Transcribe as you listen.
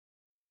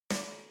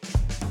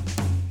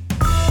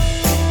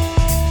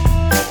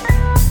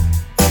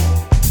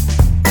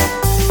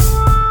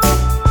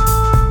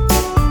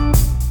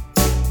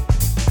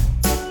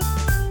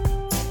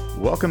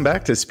Welcome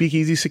back to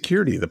Speakeasy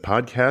Security, the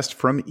podcast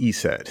from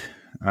ESET.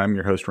 I'm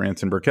your host,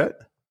 Ranson Burkett.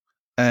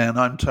 And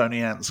I'm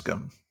Tony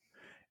Anscombe.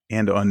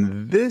 And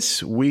on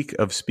this week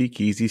of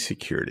Speakeasy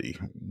Security,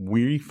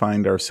 we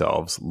find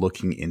ourselves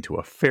looking into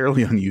a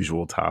fairly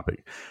unusual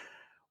topic.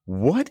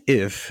 What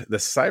if the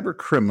cyber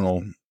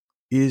criminal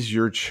is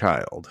your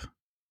child?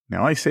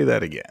 Now, I say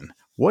that again.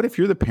 What if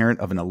you're the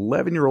parent of an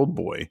 11-year-old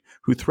boy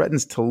who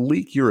threatens to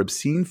leak your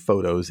obscene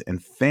photos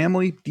and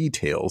family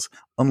details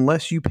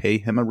unless you pay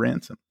him a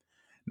ransom?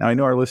 Now, I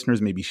know our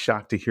listeners may be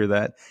shocked to hear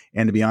that.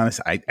 And to be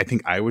honest, I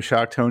think I was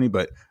shocked, Tony,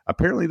 but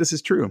apparently this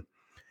is true.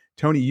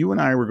 Tony, you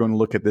and I were going to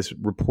look at this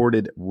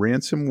reported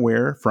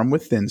ransomware from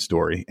within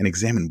story and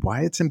examine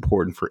why it's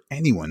important for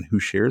anyone who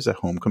shares a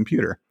home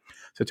computer.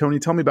 So, Tony,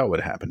 tell me about what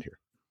happened here.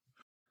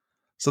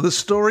 So the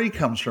story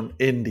comes from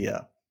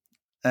India,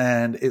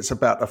 and it's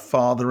about a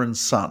father and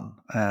son.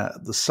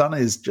 The son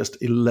is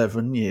just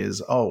 11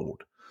 years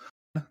old.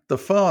 The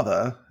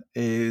father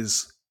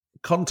is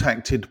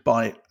contacted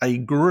by a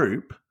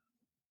group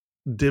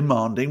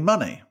demanding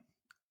money,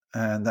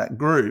 and that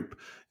group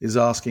is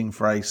asking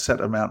for a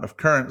set amount of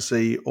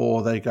currency,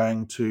 or they're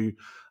going to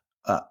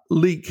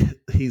leak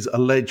his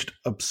alleged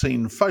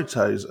obscene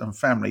photos and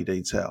family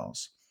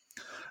details.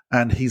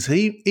 And his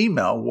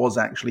email was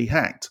actually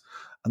hacked,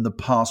 and the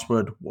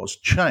password was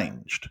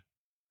changed.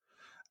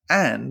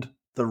 And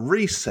the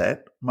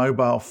reset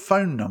mobile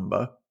phone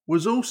number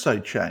was also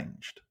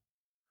changed.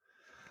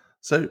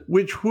 So,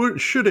 which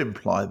should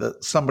imply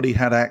that somebody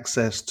had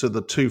access to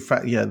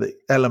the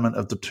element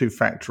of the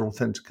two-factor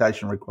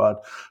authentication required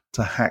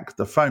to hack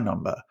the phone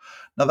number.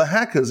 Now, the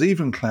hackers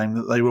even claimed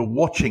that they were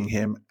watching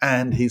him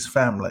and his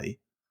family,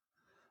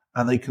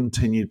 and they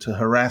continued to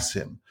harass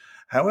him.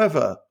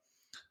 However,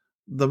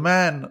 the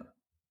man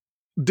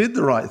did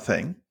the right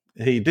thing.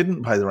 He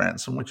didn't pay the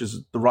ransom, which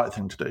is the right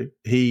thing to do.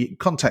 He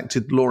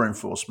contacted law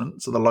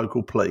enforcement, so the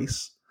local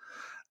police,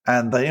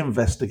 and they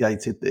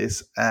investigated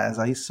this as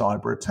a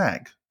cyber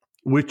attack,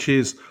 which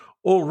is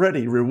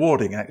already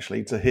rewarding,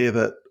 actually, to hear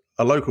that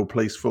a local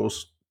police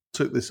force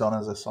took this on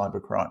as a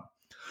cyber crime.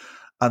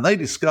 And they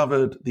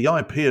discovered the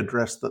IP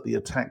address that the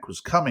attack was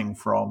coming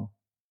from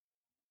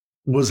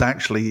was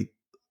actually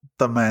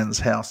the man's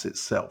house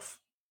itself.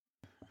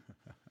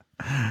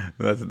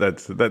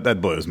 That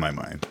blows my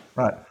mind.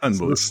 Right.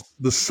 Unbelievable. So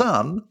the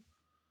son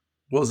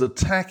was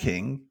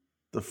attacking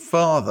the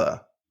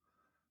father.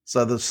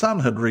 So the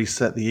son had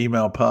reset the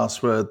email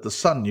password. The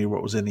son knew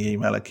what was in the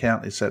email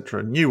account,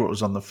 etc., knew what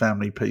was on the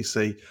family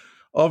PC,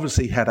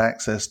 obviously had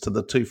access to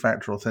the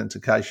two-factor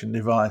authentication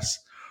device.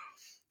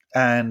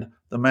 And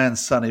the man's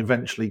son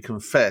eventually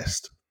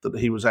confessed that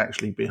he was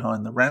actually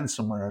behind the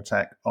ransomware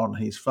attack on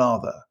his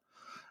father.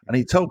 And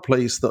he told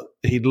police that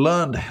he'd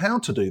learned how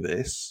to do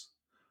this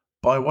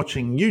by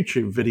watching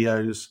YouTube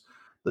videos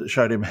that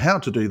showed him how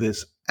to do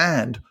this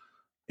and,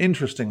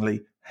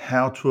 interestingly,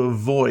 how to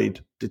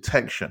avoid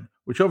detection,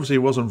 which obviously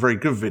wasn't a very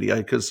good video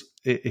because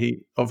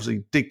he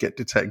obviously did get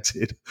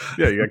detected.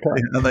 Yeah, you got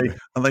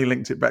and they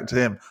linked it back to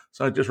him.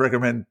 So I just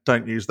recommend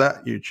don't use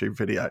that YouTube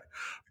video.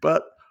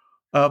 But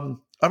I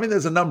mean,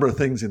 there's a number of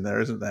things in there,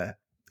 isn't there?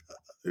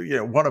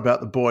 One about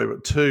the boy,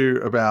 but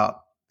two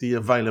about the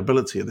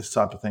availability of this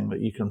type of thing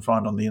that you can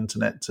find on the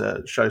internet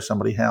to show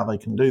somebody how they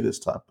can do this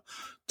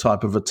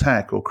type of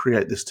attack or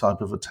create this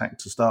type of attack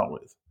to start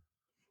with.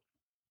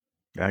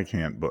 I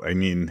can't, but I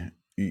mean,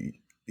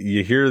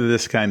 you hear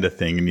this kind of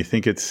thing and you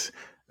think it's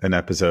an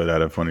episode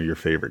out of one of your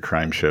favorite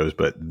crime shows,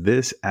 but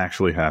this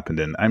actually happened,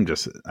 and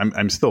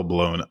I'm still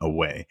blown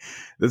away.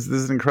 This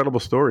is an incredible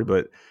story,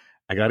 but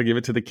I got to give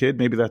it to the kid.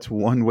 Maybe that's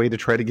one way to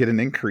try to get an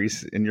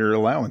increase in your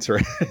allowance,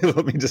 right?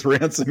 Let me just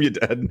ransom you,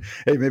 Dad.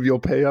 Hey, maybe you'll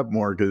pay up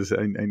more because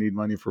I need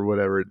money for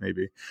whatever it may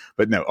be.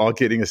 But no, all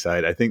kidding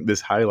aside, I think this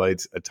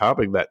highlights a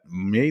topic that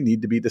may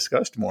need to be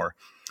discussed more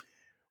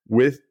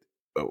with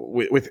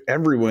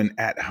everyone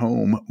at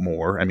home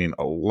more. I mean,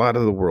 a lot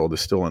of the world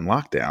is still in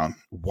lockdown.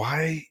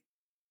 Why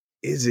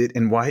is it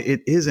and why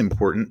it is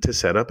important to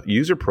set up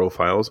user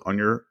profiles on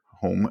your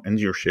home and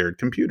your shared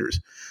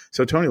computers?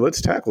 So, Tony, let's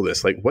tackle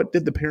this. Like, what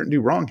did the parent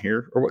do wrong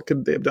here, or what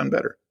could they have done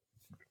better?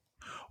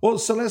 Well,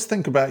 so let's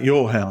think about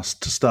your house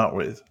to start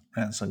with,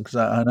 Ransom, because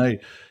I know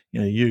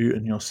you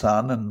and your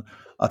son, and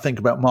I think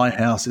about my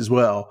house as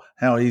well.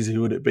 How easy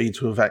would it be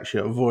to have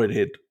actually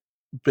avoided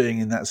being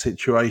in that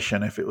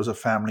situation if it was a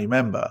family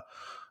member?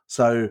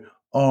 So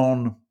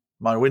on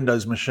my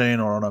Windows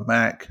machine or on a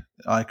Mac,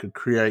 I could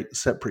create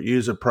separate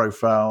user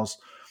profiles,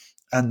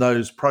 and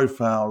those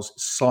profiles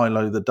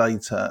silo the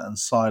data and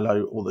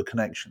silo all the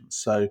connections.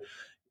 So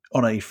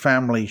on a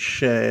family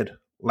shared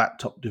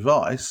laptop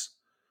device,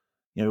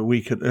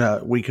 we could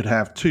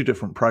have two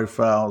different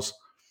profiles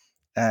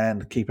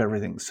and keep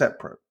everything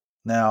separate.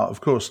 Now, of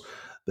course,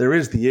 there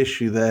is the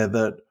issue there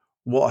that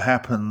what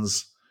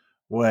happens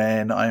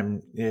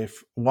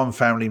if one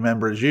family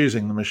member is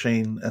using the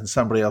machine and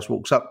somebody else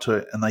walks up to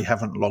it and they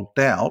haven't logged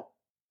out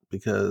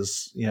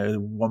because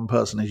one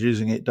person is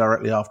using it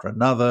directly after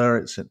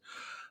another.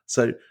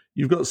 So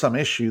you've got some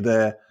issue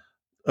there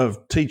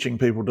of teaching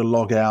people to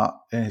log out,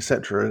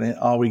 etc. And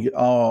are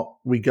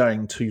we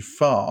going too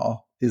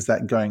far? Is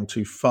that going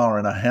too far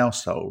in a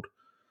household?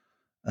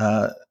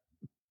 Are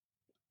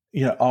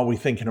we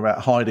thinking about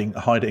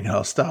hiding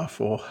our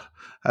stuff or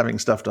having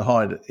stuff to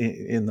hide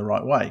in the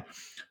right way?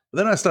 But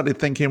then I started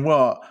thinking,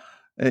 well,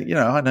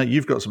 I know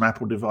you've got some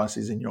Apple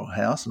devices in your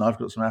house and I've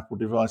got some Apple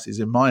devices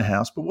in my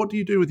house, but what do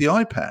you do with the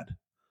iPad?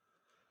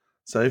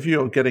 So if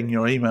you're getting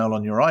your email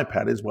on your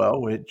iPad as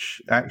well,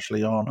 which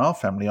actually on our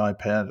family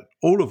iPad,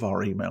 all of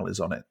our email is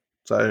on it.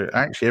 So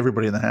actually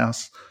everybody in the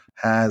house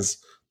has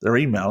their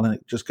email and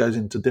it just goes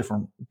into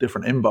different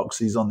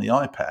inboxes on the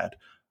iPad.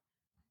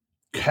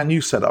 Can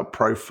you set up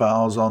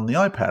profiles on the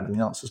iPad? And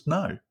the answer is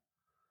no.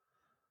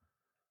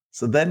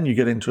 So then you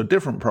get into a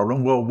different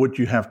problem. Well, would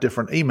you have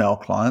different email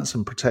clients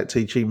and protect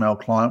each email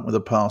client with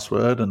a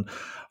password?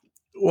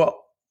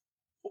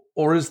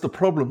 Or is the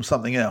problem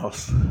something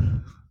else?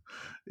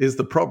 Is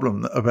the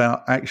problem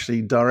about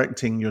actually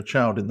directing your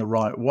child in the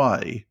right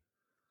way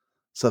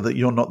so that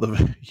you're not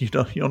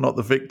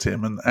the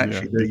victim and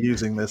actually they're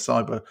using their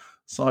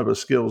cyber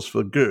skills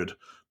for good,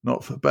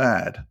 not for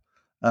bad?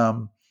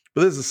 But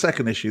there's a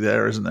second issue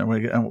there, isn't there,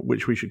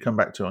 which we should come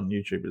back to on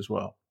YouTube as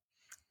well.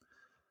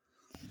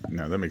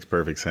 No, that makes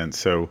perfect sense.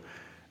 So,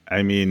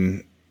 I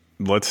mean,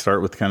 let's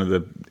start with kind of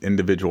the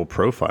individual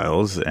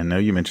profiles. I know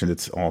you mentioned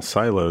it's all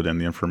siloed and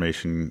the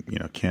information,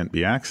 can't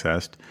be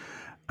accessed.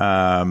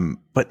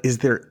 But is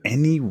there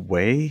any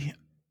way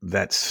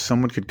that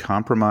someone could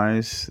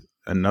compromise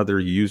another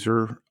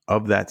user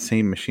of that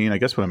same machine? I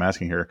guess what I'm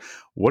asking here,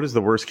 what is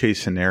the worst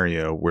case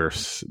scenario where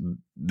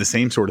the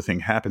same sort of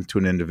thing happens to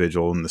an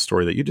individual in the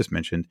story that you just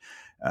mentioned?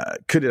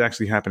 Could it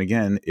actually happen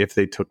again if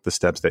they took the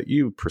steps that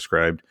you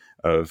prescribed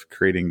of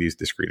creating these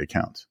discrete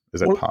accounts?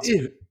 Is that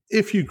possible?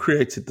 If you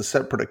created the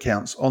separate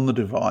accounts on the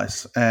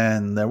device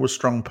and there were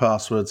strong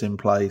passwords in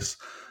place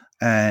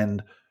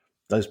and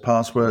those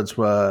passwords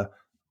were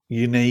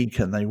unique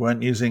and they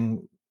weren't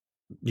using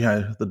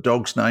the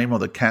dog's name or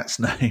the cat's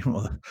name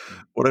or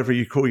whatever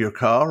you call your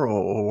car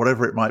or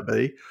whatever it might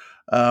be,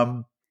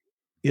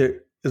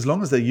 as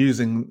long as they're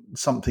using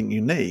something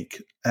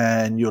unique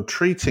and you're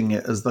treating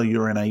it as though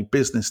you're in a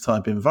business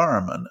type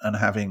environment and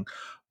having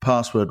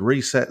password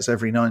resets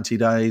every 90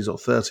 days or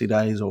 30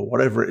 days or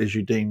whatever it is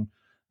you deem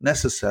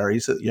necessary,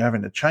 so that you're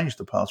having to change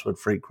the password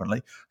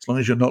frequently, as long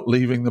as you're not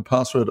leaving the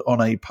password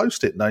on a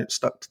Post-it note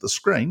stuck to the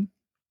screen,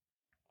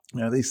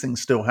 these things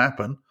still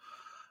happen,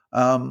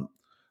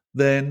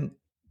 then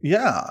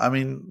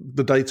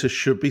the data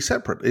should be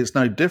separate. It's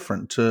no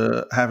different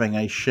to having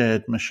a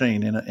shared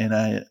machine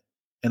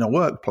in a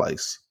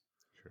workplace.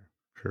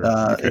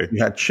 Sure. Okay. If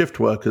you had shift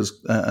workers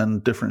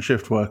and different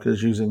shift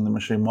workers using the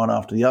machine one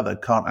after the other,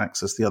 can't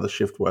access the other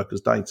shift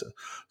workers' data.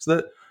 So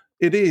that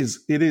it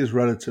is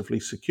relatively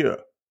secure.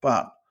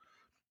 But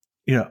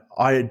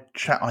I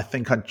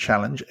think I'd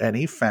challenge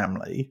any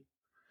family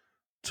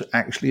to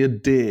actually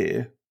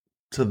adhere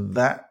to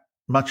that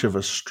much of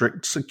a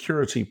strict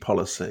security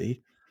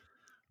policy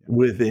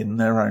within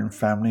their own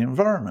family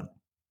environment.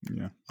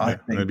 Yeah, I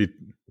think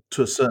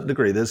to a certain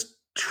degree, there's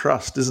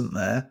trust, isn't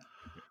there,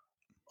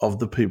 of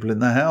the people in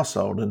the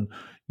household, and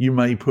you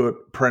may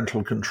put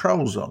parental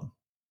controls on.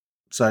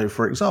 So,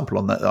 for example,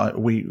 on that,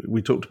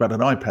 we talked about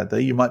an iPad there.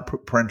 You might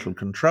put parental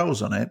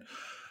controls on it,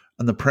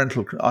 and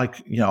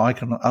I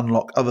can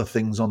unlock other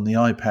things on the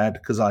iPad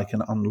because I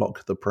can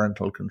unlock the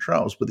parental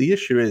controls. But the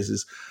issue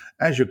is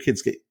as your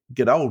kids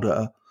get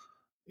older,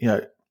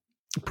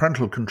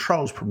 parental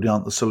controls probably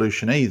aren't the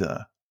solution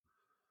either,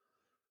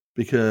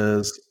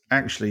 because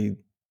actually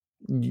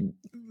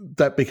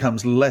that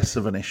becomes less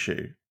of an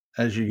issue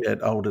as you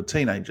get older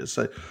teenagers.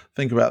 So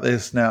think about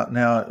this now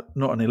not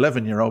an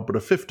 11-year-old, but a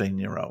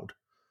 15-year-old.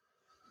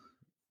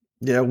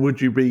 Would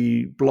you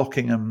be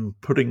blocking and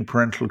putting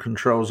parental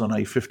controls on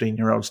a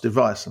 15-year-old's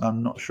device? And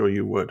I'm not sure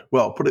you would.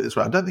 Well, put it this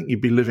way, I don't think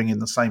you'd be living in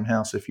the same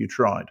house if you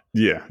tried.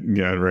 Yeah,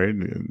 right.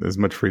 As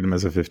much freedom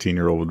as a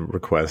 15-year-old would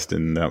request,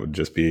 and that would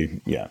just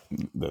be,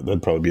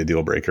 that'd probably be a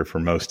deal breaker for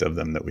most of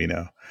them that we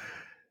know.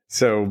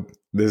 So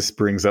this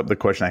brings up the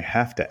question I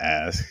have to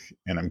ask,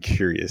 and I'm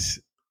curious,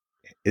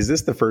 is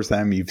this the first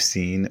time you've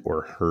seen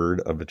or heard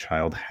of a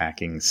child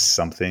hacking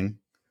something?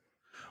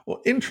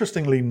 Well,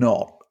 interestingly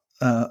not.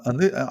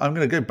 And I'm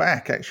going to go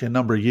back actually a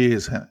number of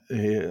years,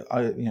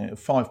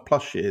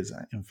 5+ years,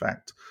 in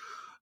fact.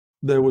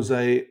 There was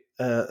a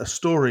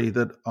story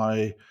that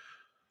I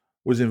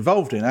was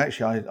involved in.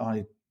 Actually,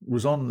 I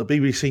was on the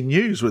BBC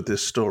News with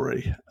this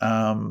story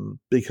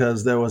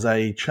because there was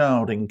a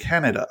child in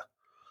Canada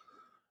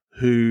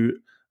who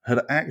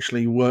had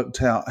actually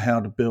worked out how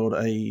to build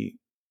a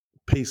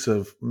piece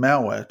of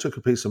malware, took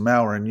a piece of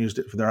malware and used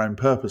it for their own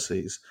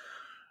purposes.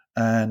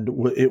 And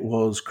it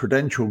was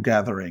credential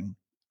gathering.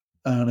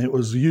 And it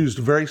was used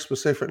very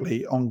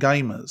specifically on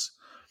gamers.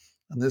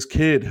 And this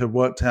kid had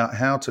worked out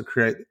how to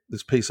create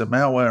this piece of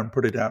malware and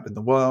put it out in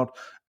the wild.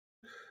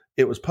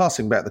 It was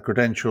passing back the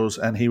credentials,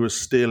 and he was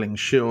stealing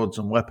shields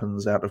and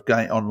weapons out of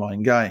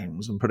online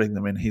games and putting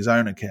them in his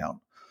own account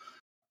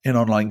in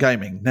online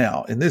gaming.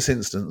 Now, in this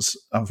instance,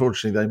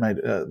 unfortunately, they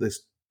made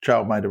this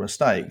child made a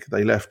mistake,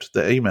 they left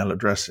their email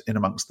address in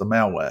amongst the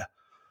malware.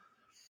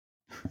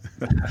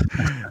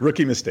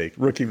 Rookie mistake.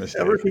 A rookie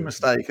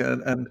mistake.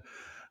 And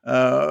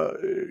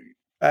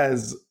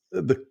as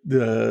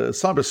the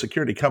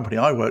cybersecurity company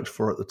I worked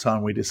for at the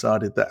time, we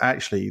decided that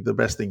actually the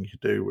best thing you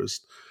could do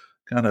was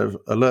kind of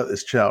alert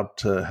this child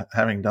to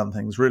having done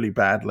things really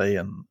badly.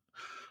 And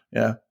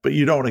but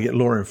you don't want to get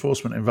law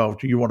enforcement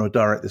involved. You want to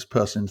direct this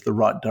person into the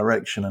right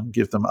direction and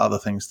give them other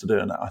things to do.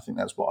 And I think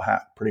that's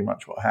pretty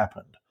much what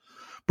happened.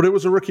 But it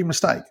was a rookie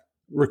mistake.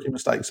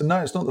 So no,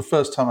 it's not the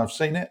first time I've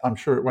seen it. I'm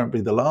sure it won't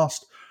be the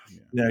last.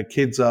 Yeah.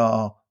 Kids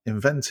are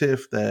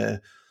inventive,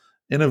 they're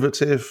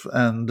innovative,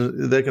 and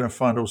they're going to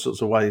find all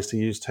sorts of ways to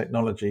use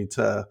technology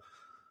to,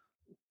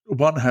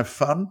 one, have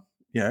fun,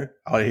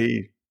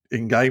 i.e.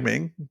 in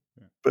gaming,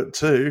 but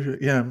two,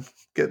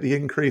 get the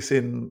increase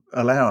in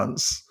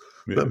allowance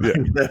that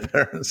maybe their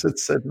parents had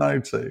said no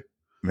to.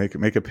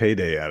 Make a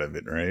payday out of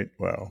it, right?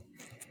 Wow.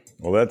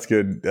 Well, that's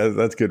good.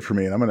 That's good for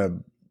me. And I'm going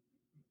to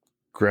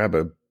grab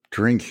a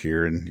drink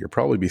here, and you'll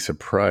probably be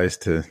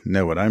surprised to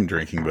know what I'm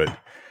drinking. But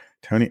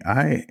Tony,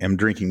 I am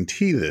drinking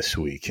tea this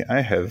week.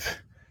 I have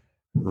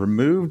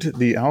removed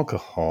the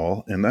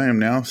alcohol, and I am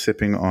now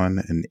sipping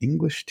on an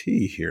English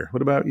tea here.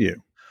 What about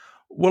you?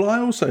 Well, I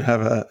also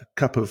have a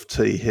cup of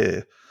tea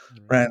here,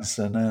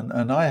 Ranson,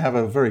 and I have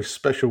a very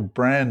special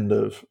brand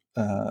of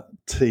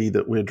tea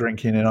that we're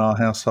drinking in our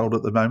household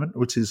at the moment,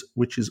 which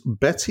is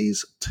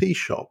Betty's Tea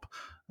Shop.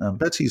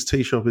 Betty's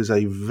Tea Shop is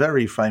a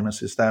very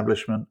famous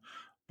establishment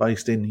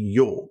based in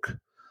York,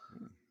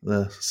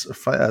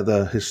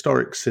 the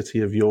historic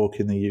city of York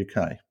in the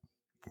UK.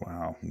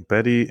 Wow.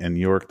 Betty and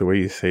York, the way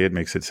you say it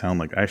makes it sound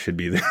like I should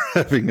be there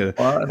having a...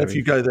 Well, and if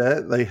you go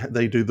there,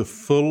 they do the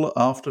full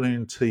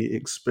afternoon tea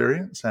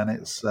experience, and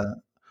it's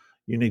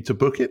you need to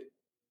book it,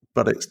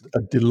 but it's a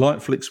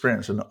delightful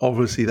experience, and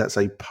obviously that's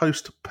a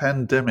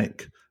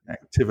post-pandemic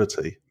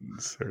activity.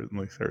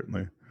 Certainly.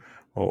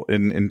 Well,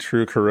 in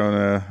true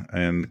Corona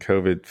and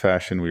COVID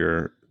fashion, we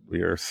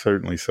are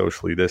certainly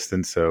socially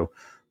distanced, so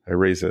I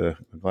raise a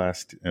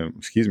glass,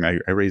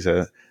 I raise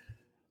a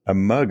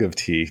mug of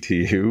tea to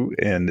you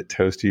and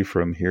toast you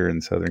from here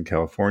in Southern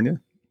California.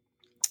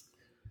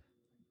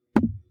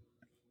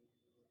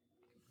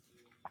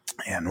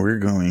 And we're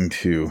going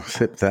to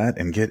sip that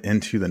and get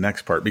into the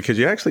next part, because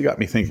you actually got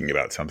me thinking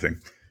about something.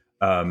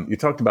 You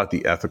talked about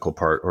the ethical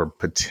part, or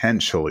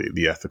potentially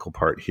the ethical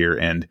part here.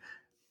 And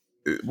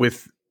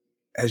with,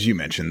 as you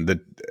mentioned, that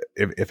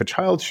if a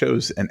child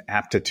shows an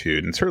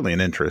aptitude and certainly an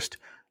interest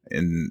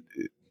in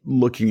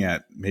looking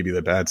at maybe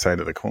the bad side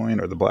of the coin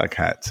or the black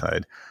hat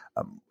side,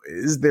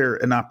 is there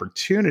an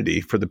opportunity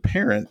for the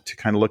parent to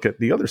kind of look at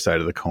the other side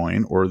of the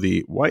coin, or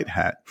the white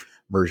hat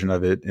version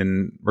of it,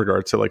 in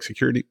regards to like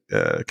security,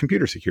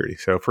 computer security?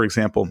 So, for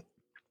example,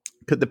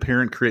 could the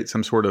parent create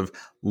some sort of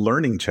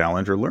learning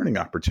challenge or learning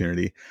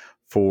opportunity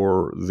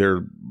for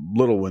their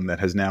little one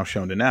that has now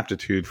shown an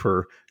aptitude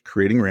for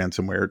creating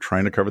ransomware,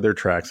 trying to cover their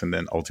tracks, and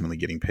then ultimately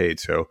getting paid?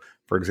 So,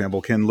 for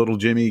example, can little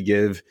Jimmy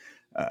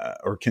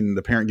or can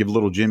the parent give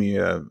little Jimmy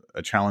a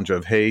challenge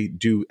of, hey,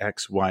 do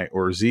X, Y,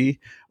 or Z?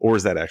 Or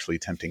is that actually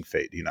tempting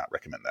fate? Do you not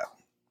recommend that?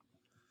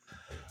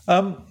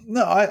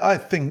 No, I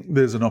think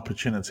there's an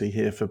opportunity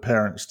here for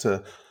parents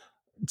to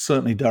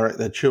certainly direct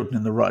their children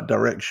in the right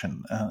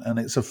direction. And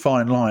it's a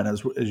fine line,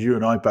 as you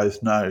and I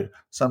both know.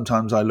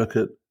 Sometimes I look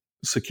at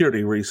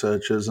security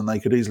researchers and they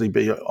could easily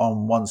be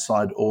on one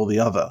side or the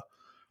other,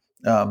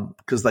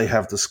 because they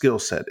have the skill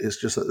set. It's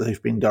just that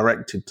they've been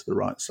directed to the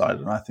right side.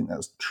 And I think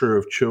that's true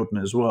of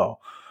children as well.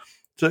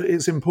 So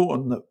it's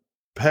important that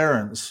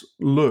parents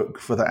look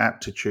for the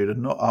aptitude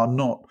and are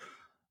not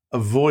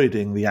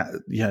avoiding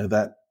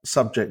that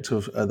subject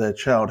of their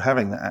child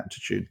having that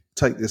aptitude.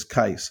 Take this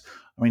case.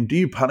 I mean, do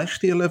you punish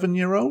the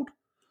 11-year-old?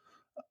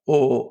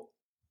 Or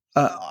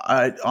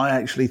I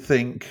actually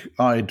think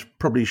I'd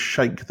probably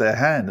shake their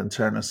hand and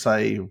turn and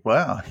say,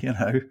 wow,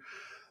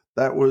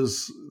 that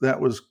was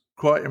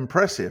quite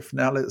impressive.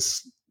 Now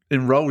let's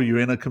enroll you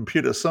in a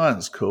computer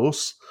science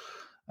course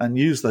and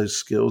use those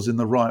skills in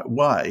the right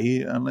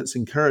way, and let's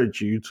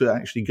encourage you to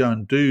actually go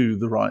and do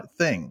the right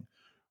thing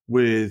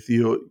with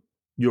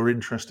your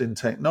interest in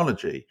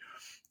technology.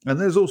 And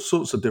there's all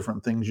sorts of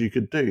different things you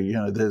could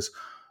do. There's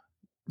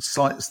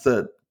sites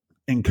that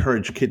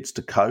encourage kids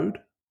to code.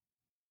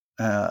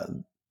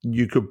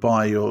 You could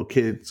buy your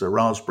kids a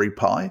Raspberry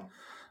Pi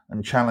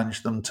and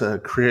challenge them to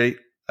create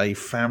a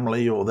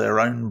family or their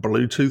own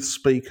Bluetooth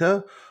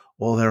speaker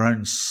or their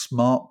own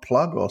smart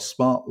plug or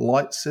smart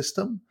light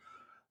system.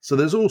 So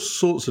there's all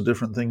sorts of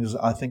different things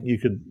I think you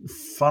could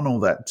funnel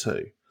that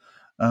to.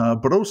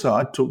 But also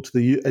I talk to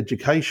the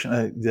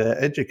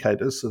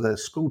educators, so their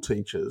school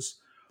teachers,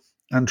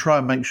 and try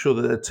and make sure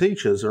that their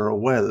teachers are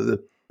aware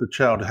that the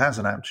child has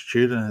an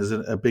aptitude and has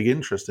a big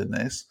interest in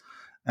this,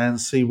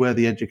 and see where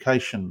the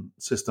education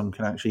system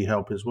can actually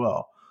help as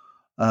well.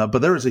 But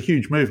there is a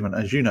huge movement,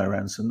 as you know,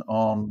 Ranson,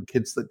 on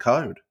kids that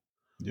code.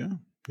 Yeah.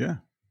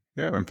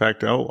 In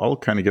fact, I'll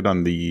kind of get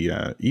on the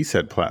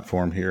ESET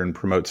platform here and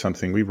promote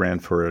something we ran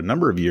for a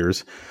number of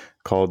years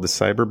called the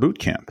Cyber Boot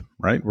Camp,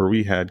 right? Where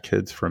we had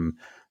kids from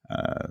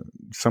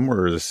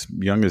somewhere as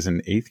young as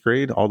in 8th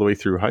grade all the way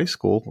through high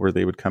school, where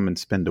they would come and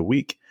spend a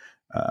week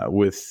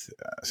with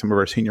some of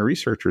our senior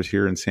researchers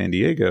here in San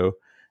Diego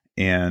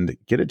and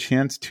get a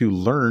chance to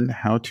learn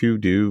how to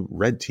do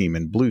red team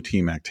and blue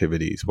team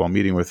activities while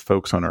meeting with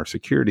folks on our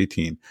security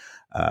team.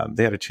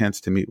 They had a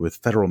chance to meet with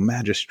federal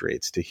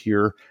magistrates to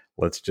hear,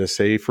 let's just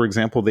say, for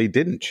example, they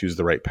didn't choose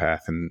the right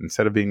path. And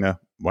instead of being a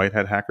white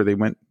hat hacker, they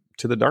went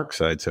to the dark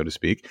side, so to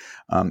speak.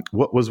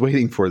 What was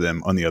waiting for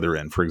them on the other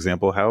end? For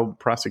example, how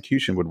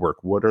prosecution would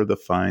work. What are the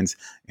fines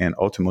and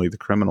ultimately the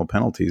criminal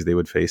penalties they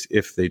would face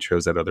if they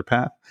chose that other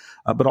path?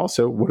 But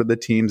also, what are the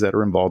teams that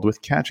are involved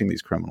with catching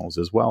these criminals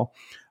as well?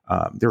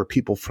 There are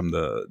people from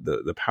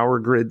the power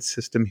grid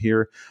system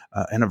here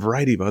and a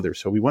variety of others.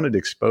 So we wanted to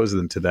expose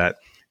them to that.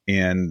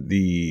 And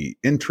the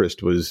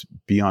interest was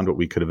beyond what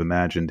we could have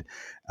imagined.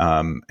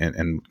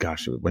 And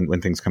gosh, when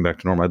things come back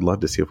to normal, I'd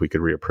love to see if we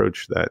could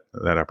reapproach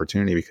that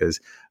opportunity, because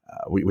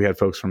we had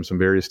folks from some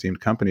very esteemed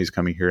companies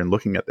coming here and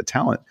looking at the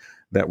talent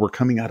that were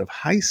coming out of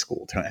high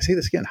school. I say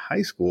this again,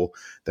 high school,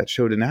 that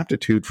showed an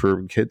aptitude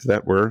for kids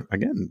that were,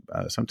 again,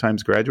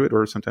 sometimes graduate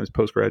or sometimes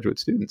postgraduate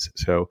students.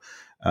 So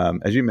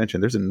as you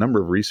mentioned, there's a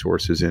number of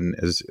resources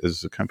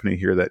as a company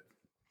here that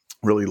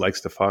really likes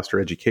to foster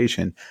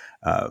education.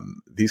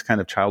 These kind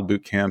of child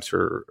boot camps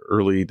or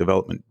early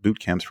development boot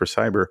camps for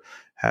cyber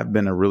have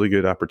been a really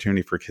good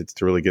opportunity for kids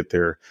to really get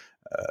their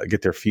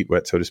feet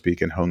wet, so to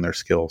speak, and hone their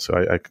skills. So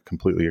I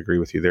completely agree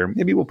with you there.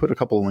 Maybe we'll put a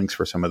couple of links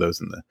for some of those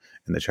in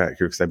the chat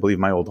here, because I believe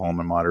my old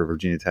alma mater,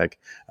 Virginia Tech,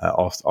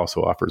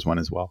 also offers one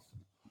as well.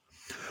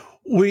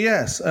 Well,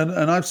 yes,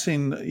 and I've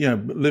seen,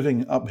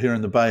 living up here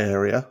in the Bay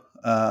Area,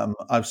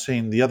 I've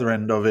seen the other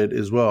end of it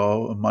as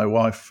well. My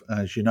wife,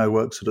 as you know,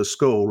 works at a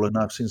school, and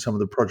I've seen some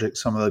of the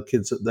projects some of the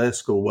kids at their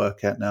school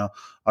work at now.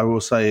 I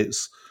will say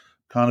it's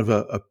kind of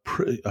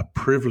a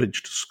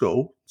privileged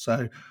school.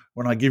 So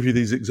when I give you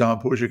these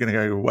examples, you're going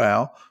to go,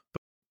 wow.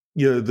 But,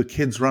 the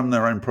kids run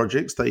their own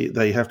projects.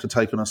 They have to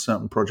take on a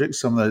certain project.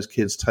 Some of those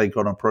kids take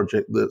on a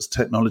project that's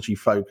technology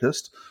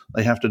focused.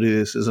 They have to do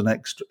this as an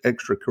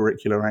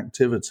extracurricular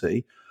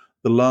activity.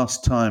 The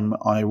last time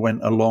I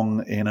went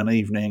along in an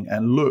evening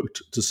and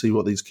looked to see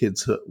what these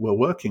kids were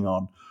working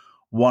on,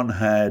 one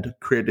had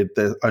created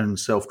their own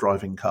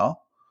self-driving car.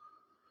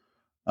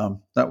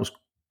 That was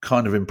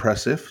kind of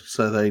impressive.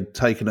 So they'd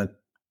taken a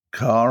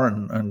car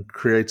and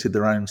created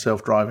their own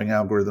self-driving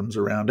algorithms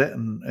around it,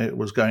 and it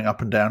was going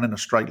up and down in a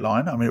straight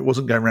line. I mean, it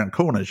wasn't going around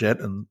corners yet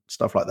and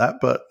stuff like that,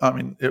 but I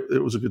mean,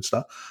 it was a good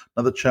start.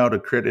 Another child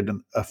had created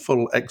a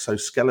full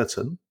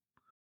exoskeleton.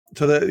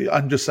 So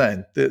I'm just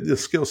saying, the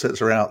skill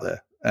sets are out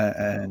there,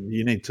 and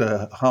you need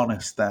to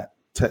harness that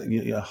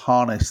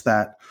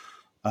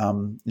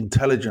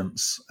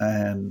intelligence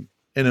and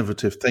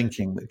innovative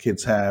thinking that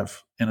kids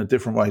have in a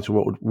different way to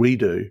what we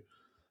do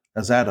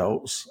as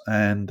adults,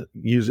 and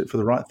use it for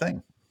the right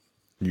thing.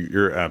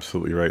 You're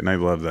absolutely right, and I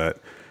love that.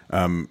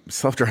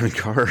 Self-driving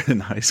car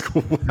in high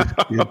school.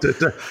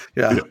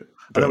 Yeah.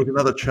 There was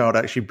another child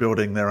actually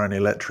building their own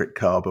electric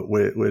car, but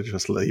we'll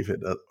just leave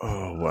it at.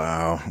 Oh,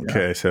 wow. Yeah.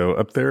 Okay, so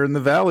up there in the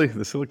valley,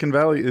 the Silicon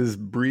Valley is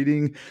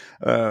breeding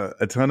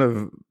a ton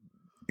of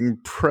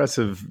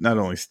impressive, not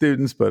only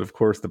students, but of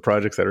course the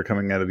projects that are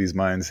coming out of these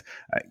minds.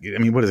 I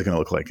mean, what is it going to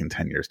look like in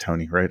 10 years,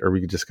 Tony, right? Are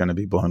we just going to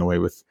be blown away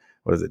with,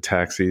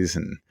 taxis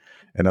and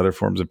other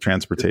forms of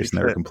transportation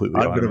that are completely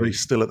automated? I'm going to be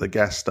still at the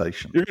gas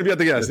station. You're going to be at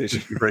the gas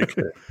station. Very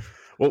clear.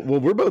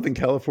 Well, we're both in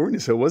California,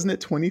 so wasn't it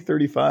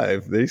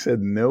 2035? They said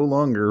no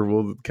longer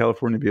will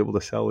California be able to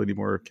sell any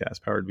more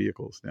gas-powered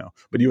vehicles now.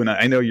 But you and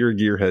I know you're a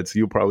gearhead, so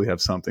you'll probably have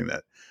something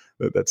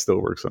that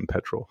still works on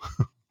petrol.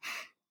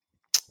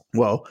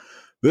 Well,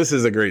 this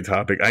is a great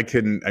topic. I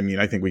think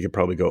we could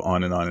probably go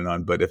on and on and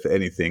on, but if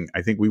anything,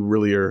 I think we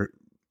really are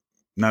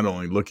not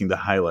only looking to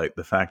highlight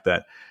the fact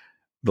that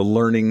the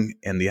learning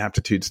and the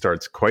aptitude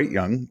starts quite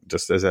young,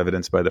 just as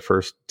evidenced by the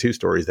first two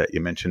stories that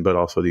you mentioned, but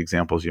also the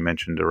examples you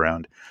mentioned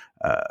around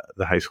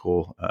the high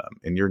school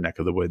in your neck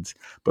of the woods.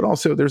 But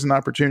also there's an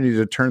opportunity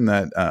to turn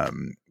that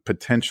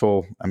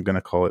potential, I'm going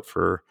to call it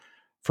for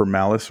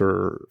malice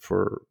or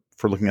for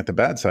looking at the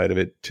bad side of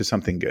it, to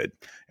something good.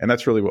 And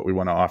that's really what we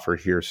want to offer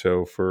here.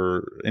 So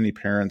for any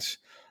parents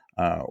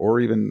or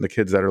even the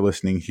kids that are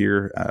listening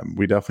here,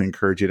 we definitely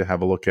encourage you to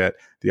have a look at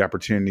the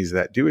opportunities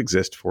that do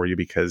exist for you,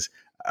 because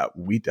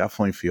we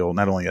definitely feel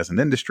not only as an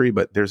industry,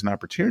 but there's an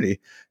opportunity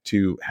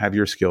to have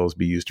your skills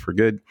be used for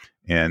good.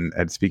 And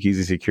at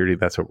Speakeasy Security,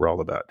 that's what we're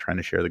all about, trying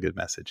to share the good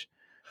message.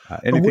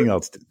 Anything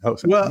else?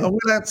 We'll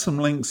add some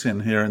links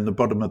in here in the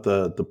bottom of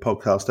the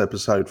podcast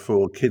episode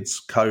for kids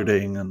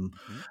coding and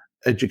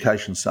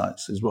education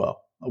sites as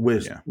well.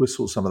 We'll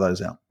sort some of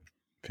those out.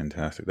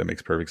 Fantastic. That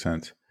makes perfect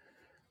sense.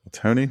 Well,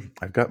 Tony,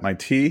 I've got my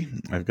tea.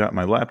 I've got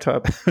my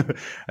laptop.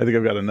 I think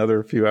I've got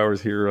another few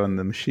hours here on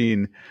the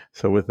machine.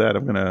 So with that,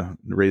 I'm going to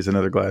raise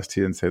another glass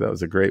to you and say that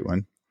was a great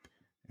one.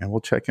 And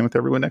we'll check in with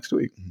everyone next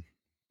week.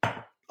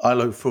 I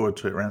look forward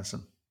to it,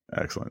 Ransom.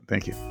 Excellent.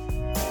 Thank you.